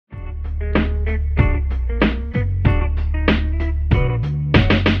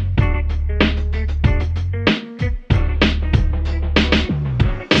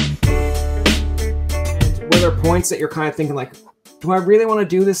points that you're kind of thinking like, do I really want to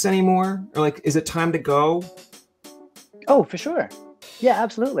do this anymore? Or like, is it time to go? Oh, for sure. Yeah,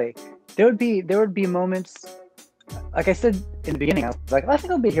 absolutely. There would be moments, like I said in the beginning, I was like, I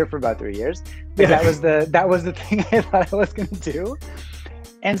think I'll be here for about 3 years. But that was the thing I thought I was going to do.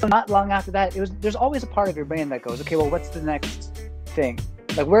 And so not long after that, there's always a part of your brain that goes, okay, well, what's the next thing?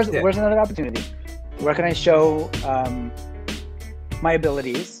 Like, where's another opportunity? Where can I show my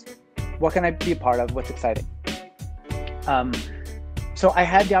abilities? What can I be a part of? What's exciting? So I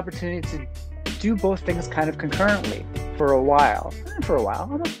had the opportunity to do both things kind of concurrently for a while.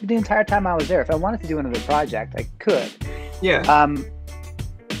 Almost the entire time I was there. If I wanted to do another project, I could. Yeah.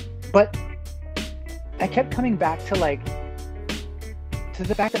 But I kept coming back to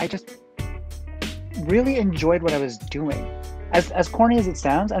the fact that I just really enjoyed what I was doing. As corny as it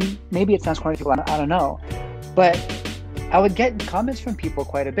sounds, and maybe it sounds corny to people, I don't know, but I would get comments from people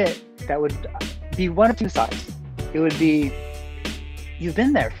quite a bit that would be one of two sides. It would be, you've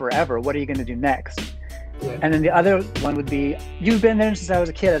been there forever, what are you going to do next? Yeah. And then the other one would be, you've been there since I was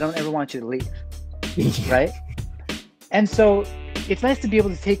a kid, I don't ever want you to leave. Right? And so it's nice to be able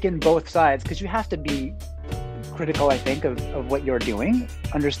to take in both sides, because you have to be critical, I think, of what you're doing,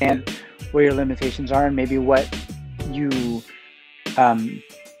 understand where your limitations are, and maybe what your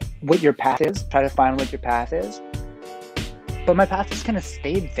path is, try to find what your path is. But my path just kind of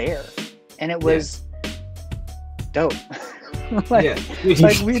stayed there, and it was dope. like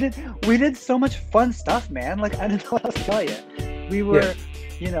we did so much fun stuff, man. Like, I don't know what else to tell you. We were,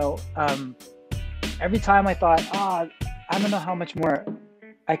 every time I thought, I don't know how much more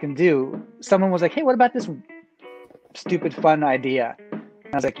I can do, someone was like, hey, what about this stupid fun idea?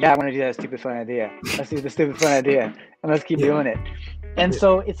 And I was like, yeah, I want to do that stupid fun idea. Let's do the stupid fun idea, and let's keep doing it. And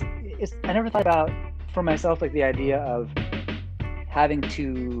so it's I never thought about for myself like the idea of having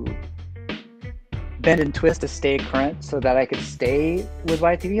to bend and twist to stay current so that I could stay with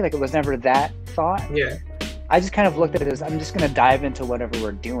YTV. Like, it was never that thought. Yeah. I just kind of looked at it as, I'm just going to dive into whatever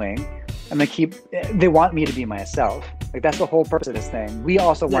we're doing. I'm going to they want me to be myself. Like, that's the whole purpose of this thing. We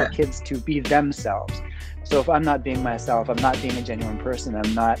also want kids to be themselves. So if I'm not being myself, I'm not being a genuine person,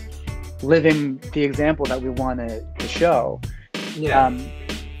 I'm not living the example that we want to show. Yeah.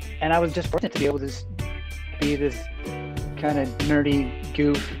 And I was just fortunate to be able to be this kind of nerdy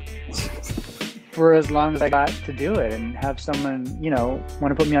goof for as long as I got to do it, and have someone,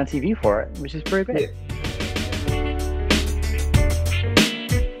 want to put me on TV for it, which is pretty great.